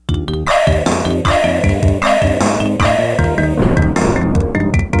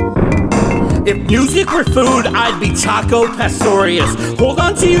If music were food, I'd be Taco Pastorius. Hold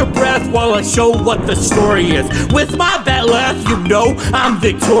on to your breath while I show what the story is. With my bet left, you know I'm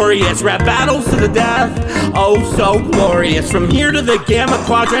victorious. Rap battles to the death, oh so glorious. From here to the Gamma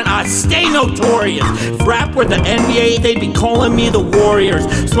Quadrant, I stay notorious. If rap were the NBA, they'd be calling me the Warriors.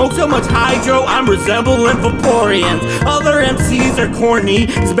 Smoke so much hydro, I'm resembling Vaporeans. Other MCs are corny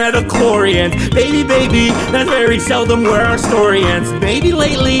as metachlorians. Baby, that's very seldom where our story ends. Maybe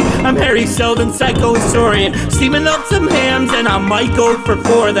lately, I'm Harry Seldon, psychohistorian. Steaming up some hams and I might go for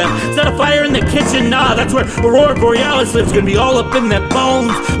 4 of them. Set a fire in the kitchen, nah, that's where Aurora Borealis lives. Gonna be all up in their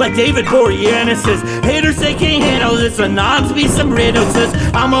bones, like David Boreanaz is. Haters, they can't handle this, anons be some riddles.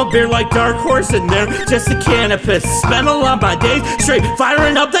 I'm a beer like Dark Horse and they're just a cannabis. Spend a lot of my days straight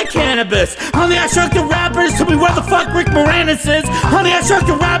firing up that cannabis. Honey, I shrunk the rappers, tell me where the fuck Rick Moranis is. Honey, I shrunk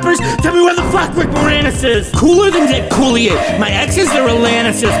the rappers, tell me where the fuck Rick Moranis is. Cooler than Dick Coulier, my exes are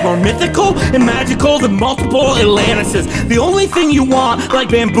Atlantises. More mythical and magical than multiple Atlantises. The only thing you want, like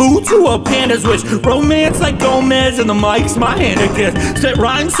bamboo to a panda's wish. Romance like Gomez and the mic's my hand again. Spit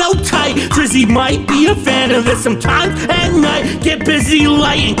rhymes so tight, Drizzy might be a fan of this. Sometimes at night, get busy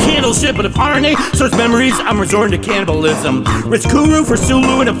lighting candle shit. But if RNA stores memories, I'm resorting to cannibalism. Rich Kuru for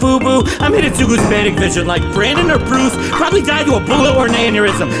Sulu and a Fubu. I'm headed to Hispanic vision like Brandon or Bruce. Probably died to a bullet or an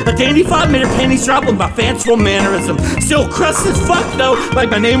aneurysm. A dandy 5-minute panties drop with my fanciful mannerism. Still crust as fuck though, like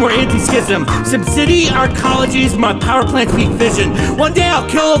my name were anti-schism. SimCity arcology's my power plant's peak vision. One day I'll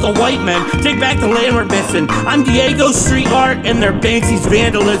kill all the white men, take back the land we're missing. I'm Diego's street art and their Banksy's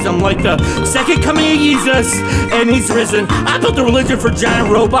vandalism. Like the second coming of Jesus and he's risen. I built a religion for giant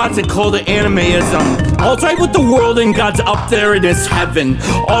robots and called it animeism. All's right with the world and God's up there in his heaven.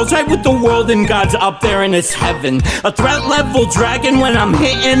 All's right with the world and God's up there in his heaven. A threat level dragon when I'm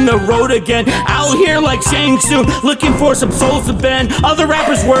hitting the road again. Out here like Shang Tsung, looking for some souls to bend. Other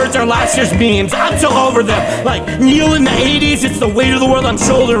rappers' words are last year's memes. I'm so over them. Like Neil in the 80s, it's the weight of the world I'm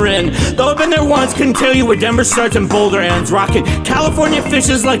shouldering. Though I've been there once, couldn't tell you where Denver starts and Boulder ends. Rocking California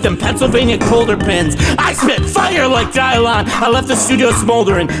fishes like them Pennsylvania colder pins. I spit fire like Dylon. I left the studio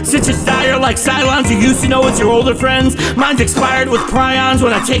smoldering. Stitches dire like Cylons you used to know as your older friends. Mine's expired with prions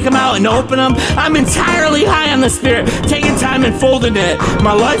when I take them out and open them. I'm entirely high on the spirit, taking time and folding it.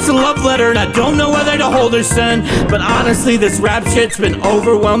 My life's a love letter and I don't know whether to hold or send. But honestly, this rap shit's been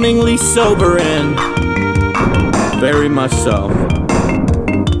overwhelmingly sobering. Very much so.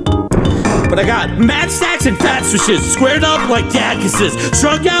 But I got mad stacks and fat swishes, squared up like Dackuses.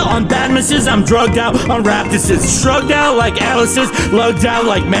 Shrugged out on badnesses, I'm drugged out on raptuses. Shrugged out like Alice's, lugged out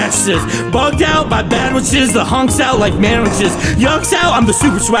like mattresses. Bugged out by bad wishes, the hunks out like manwiches. Yunks out, I'm the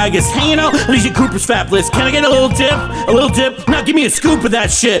super swaggest. Hanging out, Alicia Cooper's fat list. Can I get a little dip? A little dip? Now give me a scoop of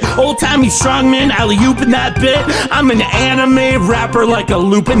that shit. Old-timey strongman, alley-oop in that bit. I'm an anime rapper like a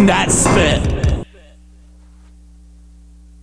loop in that spit.